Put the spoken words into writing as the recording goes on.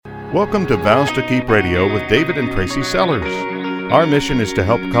Welcome to Vows to Keep Radio with David and Tracy Sellers. Our mission is to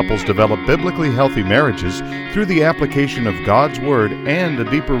help couples develop biblically healthy marriages through the application of God's Word and a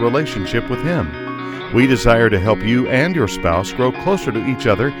deeper relationship with Him. We desire to help you and your spouse grow closer to each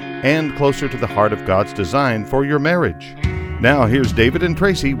other and closer to the heart of God's design for your marriage. Now, here's David and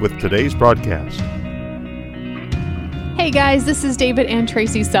Tracy with today's broadcast. Hey guys, this is David and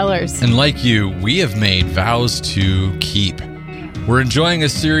Tracy Sellers. And like you, we have made vows to keep. We're enjoying a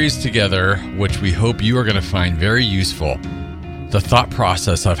series together, which we hope you are going to find very useful. The thought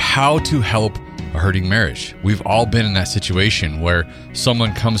process of how to help a hurting marriage. We've all been in that situation where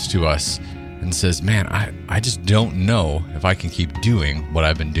someone comes to us and says, man, I just don't know if I can keep doing what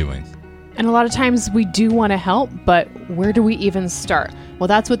I've been doing. And a lot of times we do want to help, but where do we even start? Well,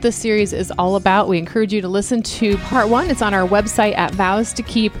 that's what this series is all about. We encourage you to listen to part one. It's on our website at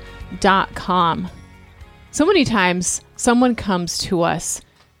vowstokeep.com. So many times someone comes to us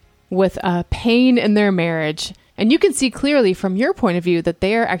with a pain in their marriage, and you can see clearly from your point of view that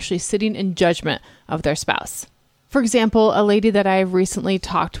they are actually sitting in judgment of their spouse. For example, a lady that I've recently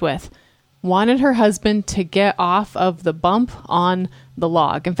talked with wanted her husband to get off of the bump on the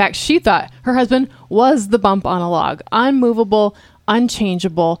log. In fact, she thought her husband was the bump on a log, unmovable,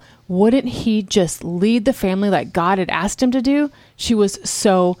 unchangeable. Wouldn't he just lead the family like God had asked him to do? She was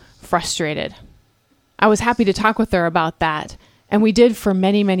so frustrated. I was happy to talk with her about that, and we did for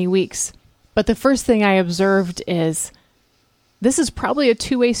many, many weeks. But the first thing I observed is this is probably a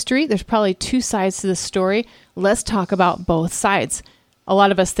two-way street. There's probably two sides to the story. Let's talk about both sides. A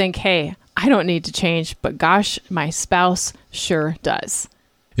lot of us think, hey, I don't need to change, but gosh, my spouse sure does.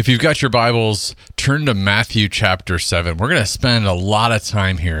 If you've got your Bibles, turn to Matthew chapter 7. We're going to spend a lot of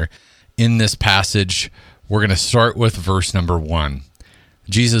time here in this passage. We're going to start with verse number 1.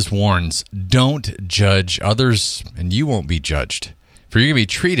 Jesus warns, don't judge others, and you won't be judged. For you're going to be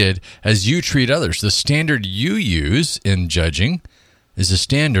treated as you treat others. The standard you use in judging is the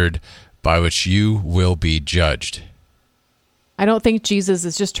standard by which you will be judged. I don't think Jesus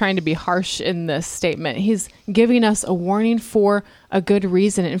is just trying to be harsh in this statement. He's giving us a warning for a good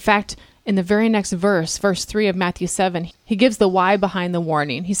reason. In fact, in the very next verse, verse 3 of Matthew 7, he gives the why behind the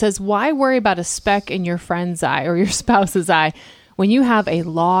warning. He says, why worry about a speck in your friend's eye or your spouse's eye when you have a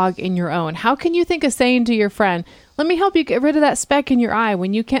log in your own? How can you think of saying to your friend, let me help you get rid of that speck in your eye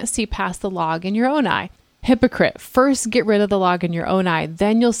when you can't see past the log in your own eye? Hypocrite, first get rid of the log in your own eye,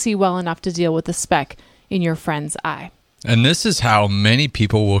 then you'll see well enough to deal with the speck in your friend's eye. And this is how many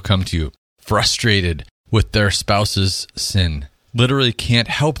people will come to you, frustrated with their spouse's sin. Literally can't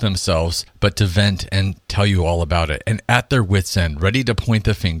help themselves but to vent and tell you all about it. And at their wits' end, ready to point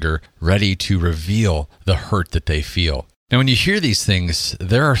the finger, ready to reveal the hurt that they feel. Now, when you hear these things,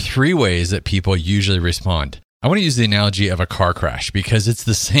 there are three ways that people usually respond. I want to use the analogy of a car crash because it's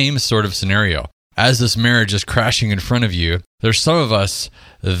the same sort of scenario. As this marriage is crashing in front of you, there's some of us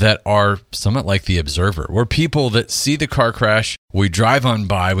that are somewhat like the observer. We're people that see the car crash, we drive on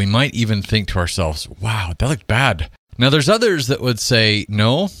by, we might even think to ourselves, wow, that looked bad. Now, there's others that would say,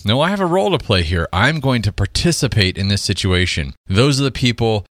 no, I have a role to play here. I'm going to participate in this situation. Those are the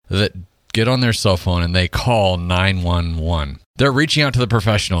people that get on their cell phone and they call 911. They're reaching out to the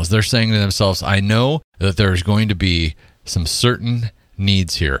professionals. They're saying to themselves, I know that there's going to be some certain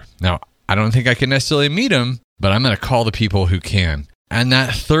needs here. Now, I don't think I can necessarily meet them, but I'm going to call the people who can. And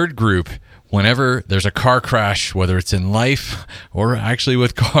that third group, whenever there's a car crash, whether it's in life or actually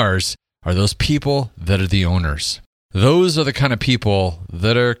with cars, are those people that are the owners. Those are the kind of people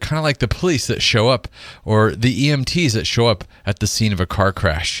that are kind of like the police that show up or the EMTs that show up at the scene of a car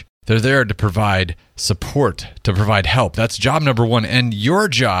crash. They're there to provide support, to provide help. That's job number one. And your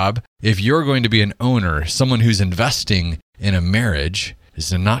job, if you're going to be an owner, someone who's investing in a marriage, is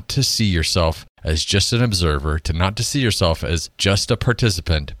to not to see yourself as just an observer, to not to see yourself as just a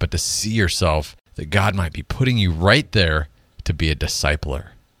participant, but to see yourself that God might be putting you right there to be a discipler.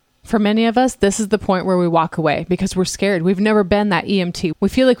 For many of us, this is the point where we walk away because we're scared. We've never been that EMT. We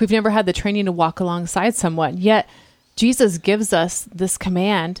feel like we've never had the training to walk alongside someone. Yet, Jesus gives us this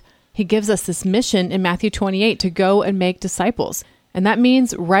command. He gives us this mission in Matthew 28 to go and make disciples. And that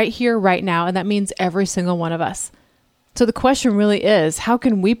means right here, right now, and that means every single one of us. So the question really is, how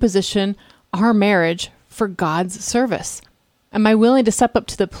can we position our marriage for God's service? Am I willing to step up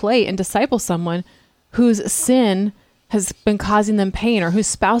to the plate and disciple someone whose sin has been causing them pain or whose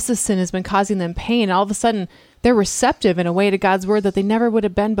spouse's sin has been causing them pain? And all of a sudden, they're receptive in a way to God's word that they never would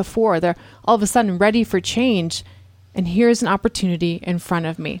have been before. They're all of a sudden ready for change. And here's an opportunity in front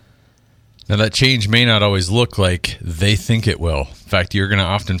of me. Now, that change may not always look like they think it will. In fact, you're going to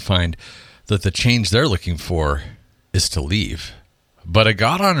often find that the change they're looking for is to leave. but a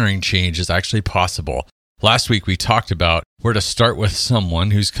God-honoring change is actually possible. Last week, we talked about where to start with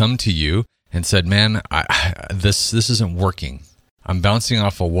someone who's come to you and said, man, this isn't working. I'm bouncing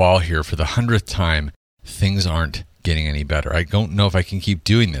off a wall here for the 100th time. Things aren't getting any better. I don't know if I can keep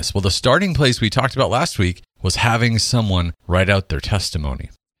doing this. Well, the starting place we talked about last week was having someone write out their testimony.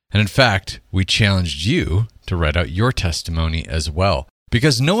 And in fact, we challenged you to write out your testimony as well,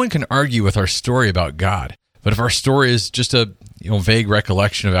 because no one can argue with our story about God. But if our story is just a vague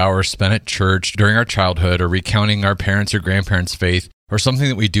recollection of hours spent at church during our childhood, or recounting our parents' or grandparents' faith, or something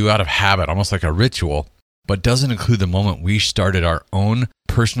that we do out of habit, almost like a ritual, but doesn't include the moment we started our own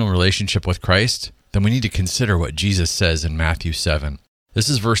personal relationship with Christ, then we need to consider what Jesus says in Matthew 7. This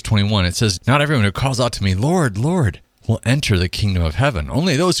is verse 21. It says, "Not everyone who calls out to me, 'Lord, Lord,' will enter the kingdom of heaven.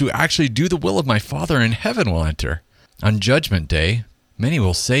 Only those who actually do the will of my Father in heaven will enter. On judgment day, many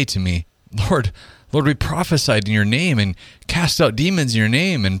will say to me, 'Lord, Lord, we prophesied in your name and cast out demons in your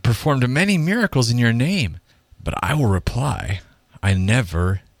name and performed many miracles in your name.' But I will reply, 'I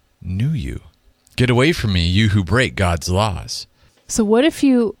never knew you. Get away from me, you who break God's laws.'" So what if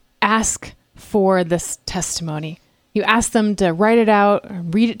you ask for this testimony? You ask them to write it out, or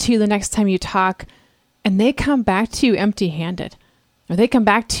read it to you the next time you talk, and they come back to you empty-handed. Or they come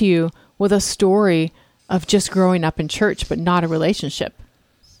back to you with a story of just growing up in church, but not a relationship.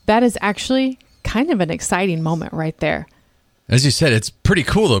 That is actually kind of an exciting moment right there. As you said, it's pretty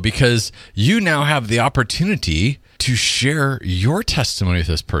cool though, because you now have the opportunity to share your testimony with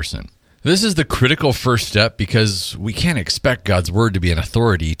this person. This is the critical first step, because we can't expect God's word to be an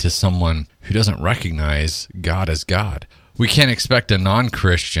authority to someone who doesn't recognize God as God. We can't expect a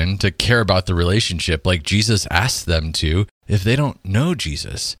non-Christian to care about the relationship like Jesus asked them to if they don't know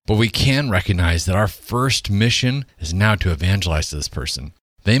Jesus. But we can recognize that our first mission is now to evangelize to this person.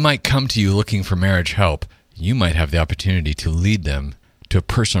 They might come to you looking for marriage help. You might have the opportunity to lead them to a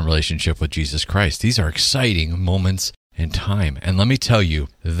personal relationship with Jesus Christ. These are exciting moments in time. And let me tell you,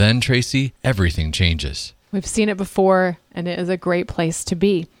 then, Tracy, everything changes. We've seen it before, and it is a great place to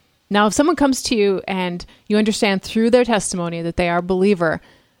be. Now, if someone comes to you and you understand through their testimony that they are a believer,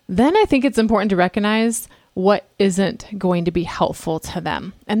 then I think it's important to recognize what isn't going to be helpful to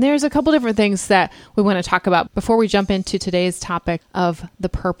them. And there's a couple different things that we want to talk about before we jump into today's topic of the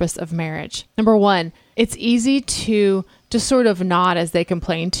purpose of marriage. Number one, it's easy to just sort of nod as they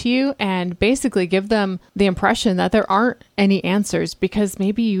complain to you and basically give them the impression that there aren't any answers because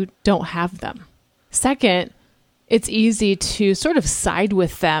maybe you don't have them. Second, it's easy to sort of side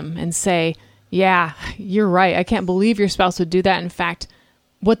with them and say, yeah, you're right. I can't believe your spouse would do that. In fact,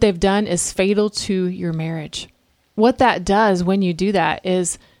 what they've done is fatal to your marriage. What that does when you do that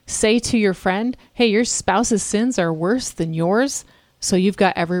is say to your friend, hey, your spouse's sins are worse than yours, so you've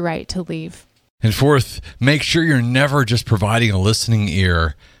got every right to leave. And fourth, make sure you're never just providing a listening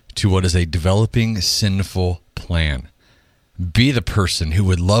ear to what is a developing sinful plan. Be the person who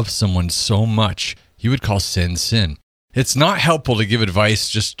would love someone so much you would call sin, sin. It's not helpful to give advice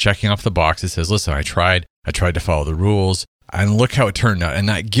just checking off the box that says, listen, I tried to follow the rules, and look how it turned out. And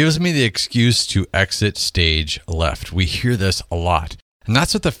that gives me the excuse to exit stage left. We hear this a lot. And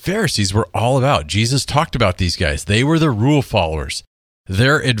that's what the Pharisees were all about. Jesus talked about these guys. They were the rule followers.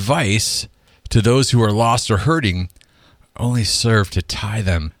 Their advice to those who are lost or hurting only served to tie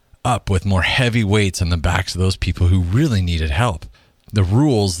them up with more heavy weights on the backs of those people who really needed help. The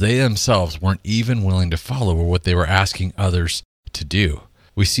rules they themselves weren't even willing to follow were what they were asking others to do.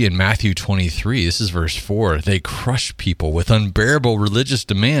 We see in Matthew 23, this is verse 4, they crush people with unbearable religious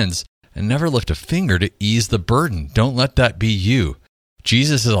demands and never lift a finger to ease the burden. Don't let that be you.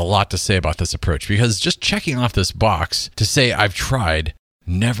 Jesus has a lot to say about this approach, because just checking off this box to say I've tried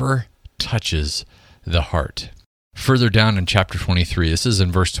never touches the heart. Further down in chapter 23, this is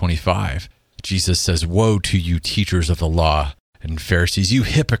in verse 25, Jesus says, "Woe to you, teachers of the law and Pharisees, you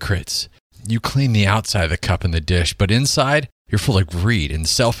hypocrites! You clean the outside of the cup and the dish, but inside you're full of greed and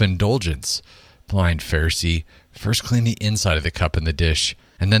self-indulgence. Blind Pharisee, first clean the inside of the cup and the dish,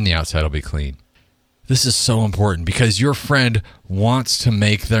 and then the outside will be clean." This is so important because your friend wants to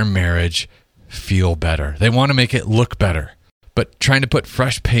make their marriage feel better. They want to make it look better. But trying to put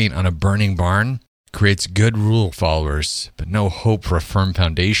fresh paint on a burning barn creates good rule followers, but no hope for a firm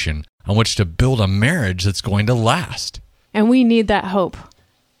foundation on which to build a marriage that's going to last. And we need that hope.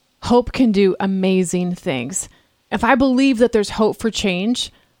 Hope can do amazing things. If I believe that there's hope for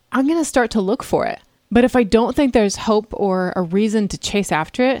change, I'm going to start to look for it. But if I don't think there's hope or a reason to chase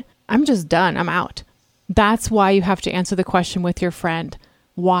after it, I'm just done. I'm out. That's why you have to answer the question with your friend.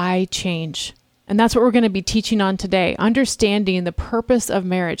 Why change? And that's what we're going to be teaching on today. Understanding the purpose of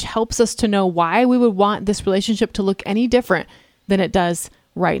marriage helps us to know why we would want this relationship to look any different than it does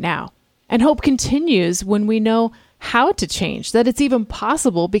right now. And hope continues when we know how to change, that it's even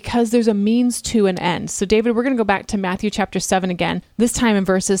possible because there's a means to an end. So David, we're going to go back to Matthew chapter 7 again, this time in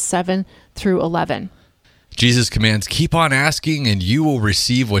verses 7 through 11. Jesus commands, keep on asking and you will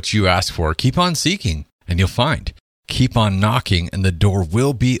receive what you ask for. Keep on seeking and you'll find. Keep on knocking and the door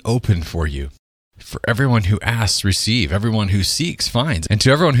will be open for you. For everyone who asks, receive. Everyone who seeks, finds. And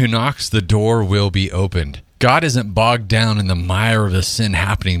to everyone who knocks, the door will be opened. God isn't bogged down in the mire of the sin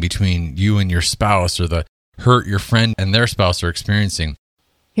happening between you and your spouse or the hurt your friend and their spouse are experiencing.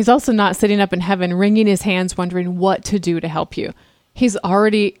 He's also not sitting up in heaven, wringing his hands, wondering what to do to help you. He's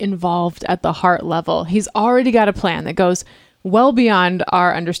already involved at the heart level. He's already got a plan that goes well beyond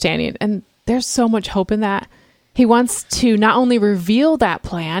our understanding. And there's so much hope in that. He wants to not only reveal that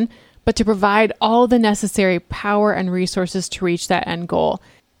plan, but to provide all the necessary power and resources to reach that end goal.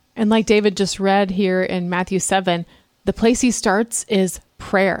 And like David just read here in Matthew 7, the place he starts is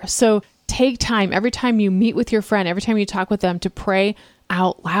prayer. So take time every time you meet with your friend, every time you talk with them, to pray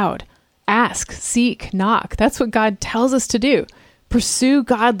out loud. Ask, seek, knock. That's what God tells us to do. Pursue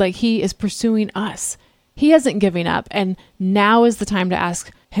God like he is pursuing us. He hasn't given up, and now is the time to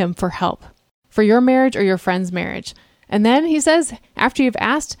ask him for help for your marriage or your friend's marriage. And then he says, after you've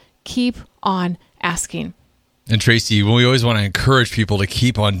asked, keep on asking. And Tracy, we always want to encourage people to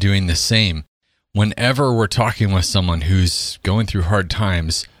keep on doing the same. Whenever we're talking with someone who's going through hard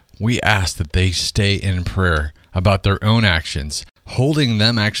times, we ask that they stay in prayer about their own actions, holding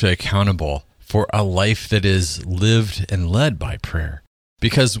them actually accountable for a life that is lived and led by prayer.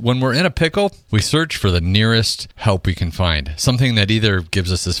 Because when we're in a pickle, we search for the nearest help we can find, something that either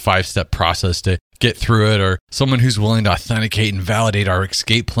gives us this 5-step process to get through it, or someone who's willing to authenticate and validate our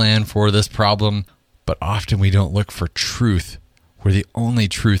escape plan for this problem. But often we don't look for truth where the only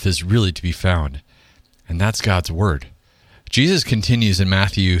truth is really to be found, and that's God's word. Jesus continues in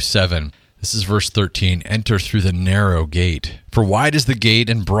Matthew 7. This is verse 13. Enter through the narrow gate. For wide is the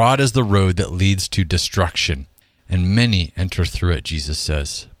gate and broad is the road that leads to destruction. And many enter through it, Jesus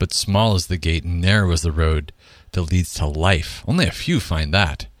says. But small is the gate and narrow is the road that leads to life. Only a few find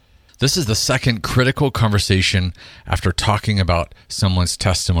that. This is the second critical conversation after talking about someone's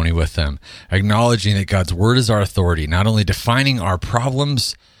testimony with them, acknowledging that God's word is our authority, not only defining our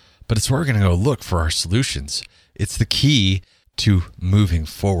problems, but it's where we're going to go look for our solutions. It's the key to moving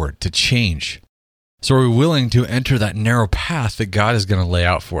forward, to change. So are we willing to enter that narrow path that God is going to lay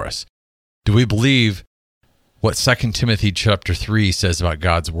out for us? Do we believe what 2 Timothy chapter 3 says about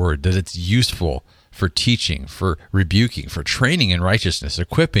God's word, that it's useful for teaching, for rebuking, for training in righteousness,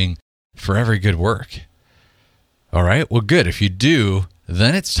 equipping for every good work? All right, well, good. If you do,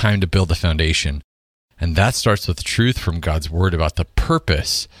 then it's time to build a foundation. And that starts with truth from God's word about the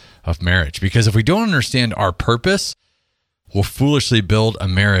purpose of marriage. Because if we don't understand our purpose, we'll foolishly build a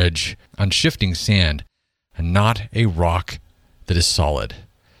marriage on shifting sand and not a rock that is solid.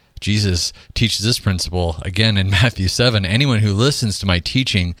 Jesus teaches this principle again in Matthew 7. Anyone who listens to my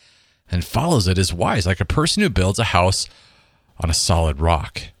teaching and follows it is wise, like a person who builds a house on a solid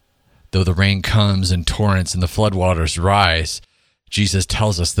rock. Though the rain comes in torrents and the floodwaters rise, Jesus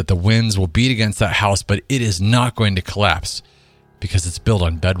tells us that the winds will beat against that house, but it is not going to collapse because it's built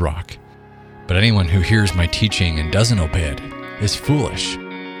on bedrock. But anyone who hears my teaching and doesn't obey it is foolish,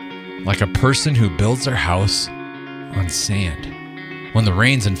 like a person who builds their house on sand. When the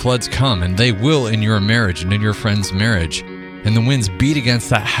rains and floods come, and they will in your marriage and in your friend's marriage, and the winds beat against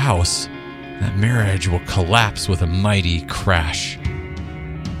that house, that marriage will collapse with a mighty crash.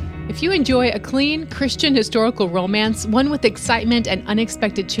 If you enjoy a clean Christian historical romance, one with excitement and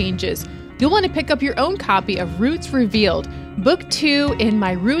unexpected changes, you'll want to pick up your own copy of Roots Revealed, Book 2 in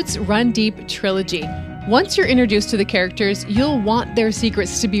my Roots Run Deep trilogy. Once you're introduced to the characters, you'll want their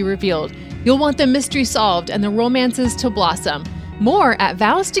secrets to be revealed. You'll want the mystery solved and the romances to blossom. More at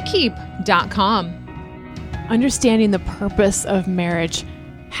vowstokeep.com. Understanding the purpose of marriage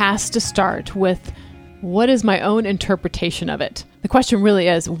has to start with, what is my own interpretation of it? The question really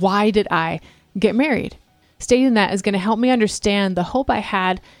is, why did I get married? Stating that is going to help me understand the hope I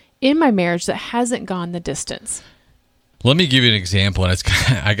had in my marriage that hasn't gone the distance. Let me give you an example, and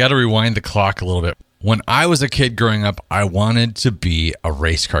I got to rewind the clock a little bit. When I was a kid growing up, I wanted to be a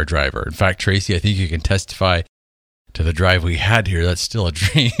race car driver. In fact, Tracy, I think you can testify to the drive we had here. That's still a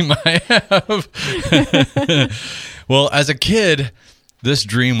dream I have. Well, as a kid, this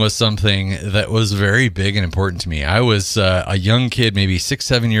dream was something that was very big and important to me. I was a young kid, maybe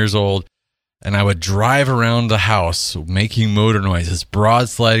 6-7 years old, and I would drive around the house making motor noises, broad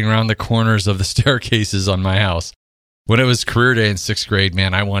sliding around the corners of the staircases on my house. When it was career day in 6th grade,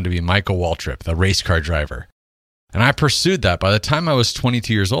 man, I wanted to be Michael Waltrip, the race car driver. And I pursued that. By the time I was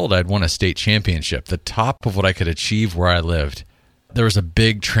 22 years old, I'd won a state championship, the top of what I could achieve where I lived. There was a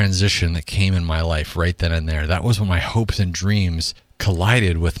big transition that came in my life right then and there. That was when my hopes and dreams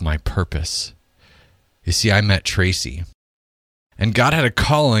collided with my purpose. You see, I met Tracy. And God had a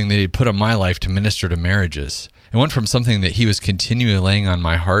calling that He'd put on my life to minister to marriages. It went from something that He was continually laying on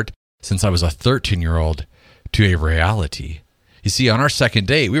my heart since I was a 13-year-old to a reality. You see, on our second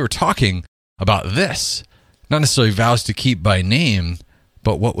date, we were talking about this. Not necessarily vows to keep by name,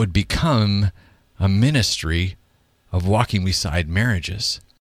 but what would become a ministry of walking beside marriages.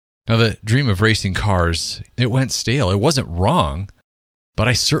 Now, the dream of racing cars, it went stale. It wasn't wrong, but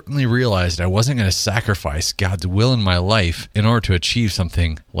I certainly realized I wasn't going to sacrifice God's will in my life in order to achieve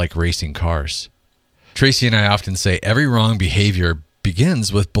something like racing cars. Tracy and I often say every wrong behavior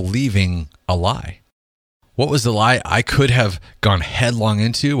begins with believing a lie. What was the lie I could have gone headlong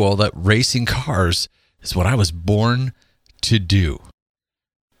into? Well, that racing cars is what I was born to do.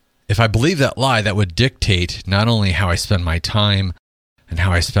 If I believed that lie, that would dictate not only how I spend my time and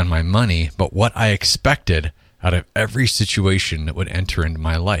how I spend my money, but what I expected out of every situation that would enter into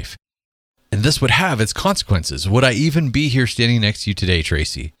my life. And this would have its consequences. Would I even be here standing next to you today,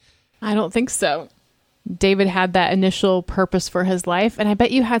 Tracy? I don't think so. David had that initial purpose for his life, and I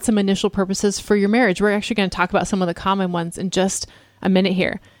bet you had some initial purposes for your marriage. We're actually going to talk about some of the common ones in just a minute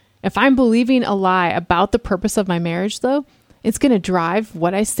here. If I'm believing a lie about the purpose of my marriage, though, it's going to drive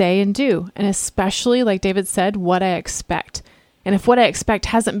what I say and do, and especially, like David said, what I expect. And if what I expect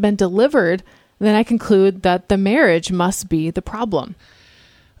hasn't been delivered, then I conclude that the marriage must be the problem.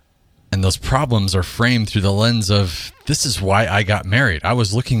 And those problems are framed through the lens of, this is why I got married. I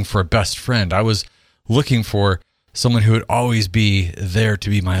was looking for a best friend. I was looking for someone who would always be there to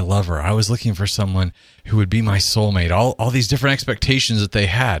be my lover. I was looking for someone who would be my soulmate. All these different expectations that they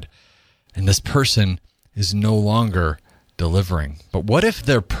had. And this person is no longer delivering. But what if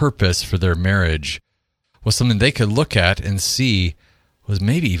their purpose for their marriage was something they could look at and see was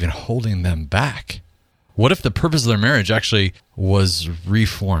maybe even holding them back? What if the purpose of their marriage actually was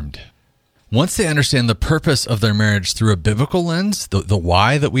reformed? Once they understand the purpose of their marriage through a biblical lens, the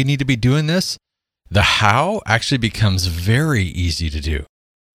why that we need to be doing this, the how actually becomes very easy to do.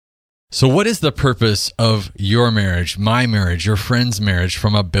 So what is the purpose of your marriage, my marriage, your friend's marriage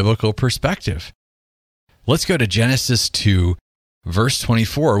from a biblical perspective? Let's go to Genesis 2, verse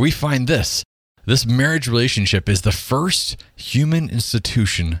 24. We find this. This marriage relationship is the first human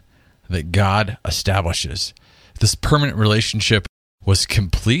institution that God establishes. This permanent relationship was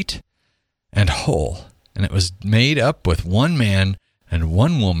complete and whole, and it was made up with one man and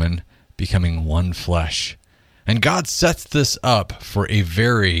one woman becoming one flesh. And God sets this up for a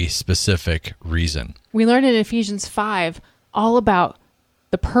very specific reason. We learn in Ephesians 5 all about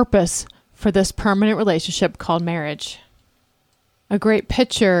the purpose for this permanent relationship called marriage. A great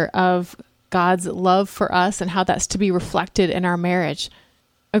picture of God's love for us and how that's to be reflected in our marriage.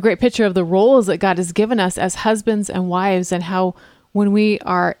 A great picture of the roles that God has given us as husbands and wives, and how when we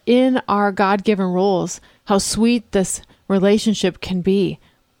are in our God-given roles, how sweet this relationship can be.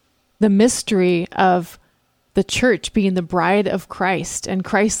 The mystery of the church being the bride of Christ, and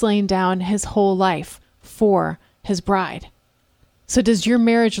Christ laying down His whole life for His bride. So does your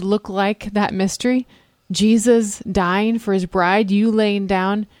marriage look like that mystery? Jesus dying for His bride, you laying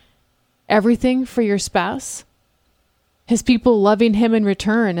down everything for your spouse? His people loving Him in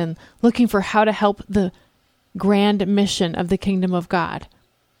return and looking for how to help the grand mission of the kingdom of God.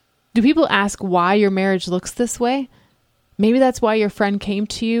 Do people ask why your marriage looks this way? Maybe that's why your friend came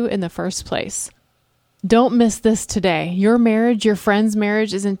to you in the first place. Don't miss this today. Your marriage, your friend's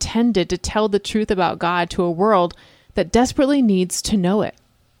marriage, is intended to tell the truth about God to a world that desperately needs to know it.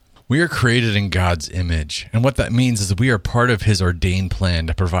 We are created in God's image, and what that means is that we are part of His ordained plan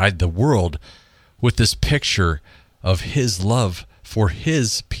to provide the world with this picture of His love for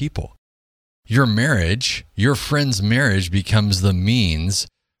His people. Your marriage, your friend's marriage, becomes the means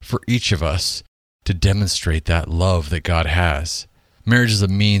for each of us to demonstrate that love that God has. Marriage is a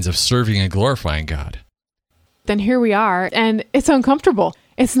means of serving and glorifying God. Then here we are, and it's uncomfortable.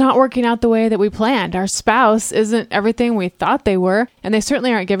 It's not working out the way that we planned. Our spouse isn't everything we thought they were, and they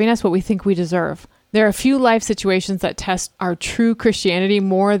certainly aren't giving us what we think we deserve. There are a few life situations that test our true Christianity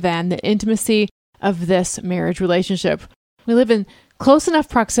more than the intimacy of this marriage relationship. We live in close enough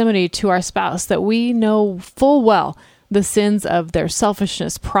proximity to our spouse that we know full well the sins of their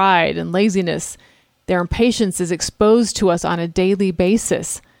selfishness, pride, and laziness. Their impatience is exposed to us on a daily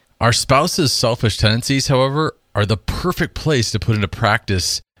basis. Our spouse's selfish tendencies, however, are the perfect place to put into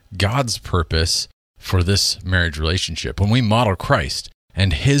practice God's purpose for this marriage relationship. When we model Christ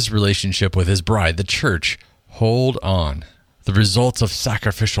and His relationship with His bride, the church, Hold on. The results of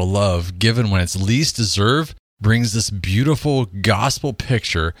sacrificial love given when it's least deserved brings this beautiful gospel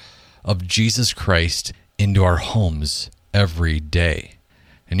picture of Jesus Christ into our homes every day.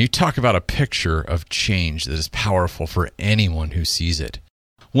 And you talk about a picture of change that is powerful for anyone who sees it.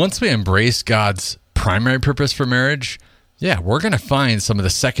 Once we embrace God's primary purpose for marriage, we're going to find some of the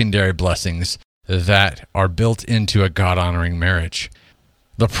secondary blessings that are built into a God-honoring marriage.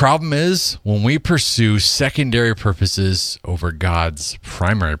 The problem is when we pursue secondary purposes over God's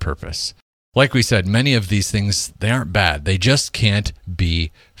primary purpose. Like we said, many of these things, they aren't bad. They just can't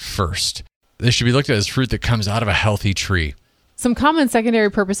be first. They should be looked at as fruit that comes out of a healthy tree. Some common secondary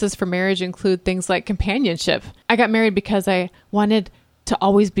purposes for marriage include things like companionship. I got married because I wanted to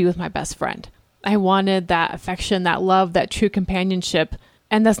always be with my best friend. I wanted that affection, that love, that true companionship.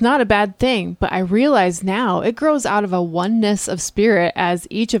 And that's not a bad thing, but I realize now it grows out of a oneness of spirit as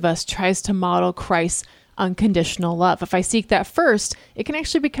each of us tries to model Christ's unconditional love. If I seek that first, it can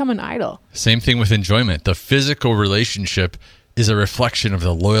actually become an idol. Same thing with enjoyment. The physical relationship is a reflection of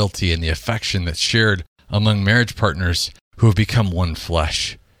the loyalty and the affection that's shared among marriage partners who have become one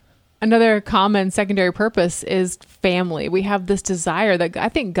flesh. Another common secondary purpose is family. We have this desire that I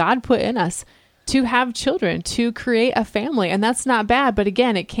think God put in us to have children, to create a family. And that's not bad, but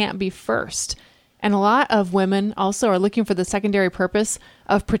again, it can't be first. And a lot of women also are looking for the secondary purpose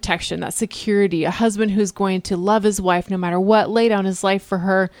of protection, that security, a husband who's going to love his wife no matter what, lay down his life for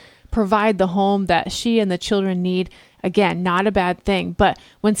her, provide the home that she and the children need. Again, not a bad thing. But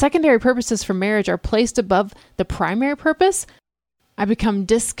when secondary purposes for marriage are placed above the primary purpose, I become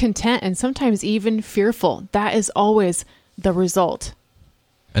discontent and sometimes even fearful. That is always the result.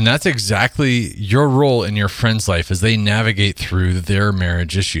 And that's exactly your role in your friend's life as they navigate through their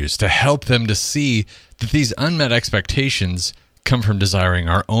marriage issues, to help them to see that these unmet expectations come from desiring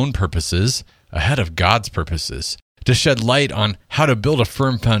our own purposes ahead of God's purposes, to shed light on how to build a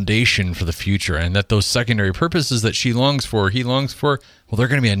firm foundation for the future, and that those secondary purposes that he longs for, well, they're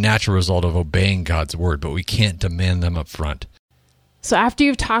going to be a natural result of obeying God's word, but we can't demand them up front. So after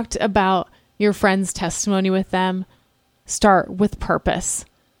you've talked about your friend's testimony with them, start with purpose.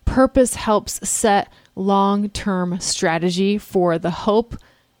 Purpose helps set long-term strategy for the hope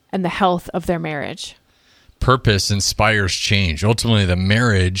and the health of their marriage. Purpose inspires change. Ultimately, the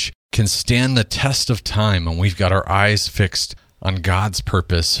marriage can stand the test of time when we've got our eyes fixed on God's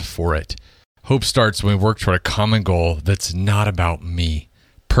purpose for it. Hope starts when we work toward a common goal that's not about me.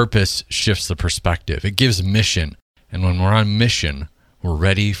 Purpose shifts the perspective. It gives mission. And when we're on mission, we're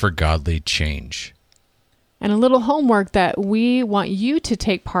ready for godly change. And a little homework that we want you to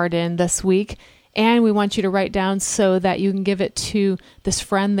take part in this week, and we want you to write down so that you can give it to this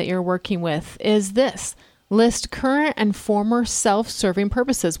friend that you're working with, is this. List current and former self-serving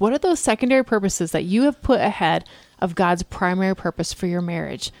purposes. What are those secondary purposes that you have put ahead of God's primary purpose for your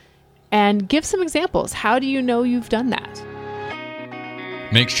marriage? And give some examples. How do you know you've done that?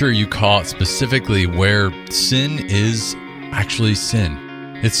 Make sure you call out specifically where sin is actually sin.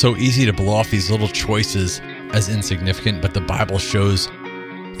 It's so easy to blow off these little choices as insignificant, but the Bible shows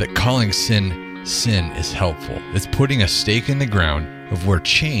that calling sin is helpful. It's putting a stake in the ground of where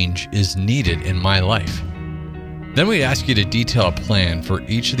change is needed in my life. Then we ask you to detail a plan for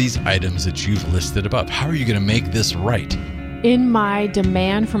each of these items that you've listed above. How are you going to make this right? In my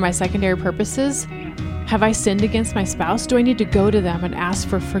demand for my secondary purposes, have I sinned against my spouse? Do I need to go to them and ask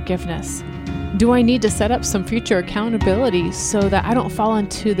for forgiveness? Do I need to set up some future accountability so that I don't fall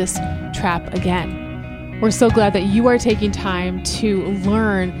into this trap again? We're so glad that you are taking time to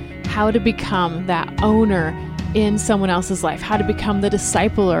learn how to become that owner in someone else's life, how to become the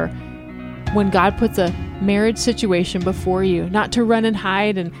discipler when God puts a marriage situation before you, not to run and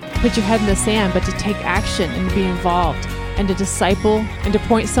hide and put your head in the sand, but to take action and to be involved and to disciple and to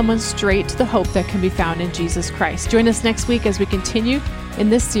point someone straight to the hope that can be found in Jesus Christ. Join us next week as we continue in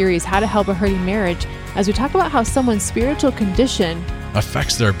this series, How to Help a Hurting Marriage, as we talk about how someone's spiritual condition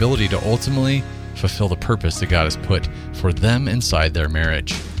affects their ability to ultimately fulfill the purpose that God has put for them inside their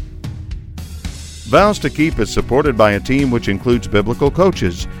marriage. Vows to Keep is supported by a team which includes biblical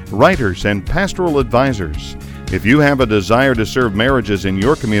coaches, writers, and pastoral advisors. If you have a desire to serve marriages in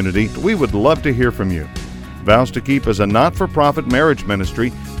your community, we would love to hear from you. Vows to Keep is a not-for-profit marriage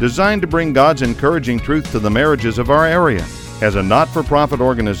ministry designed to bring God's encouraging truth to the marriages of our area. As a not-for-profit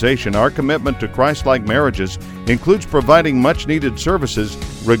organization, our commitment to Christ-like marriages includes providing much-needed services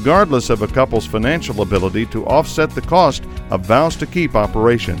regardless of a couple's financial ability to offset the cost of Vows to Keep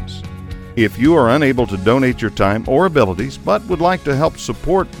operations. If you are unable to donate your time or abilities but would like to help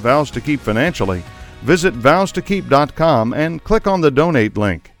support Vows to Keep financially, visit vowstokeep.com and click on the donate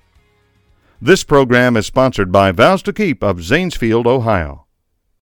link. This program is sponsored by Vows to Keep of Zanesfield, Ohio.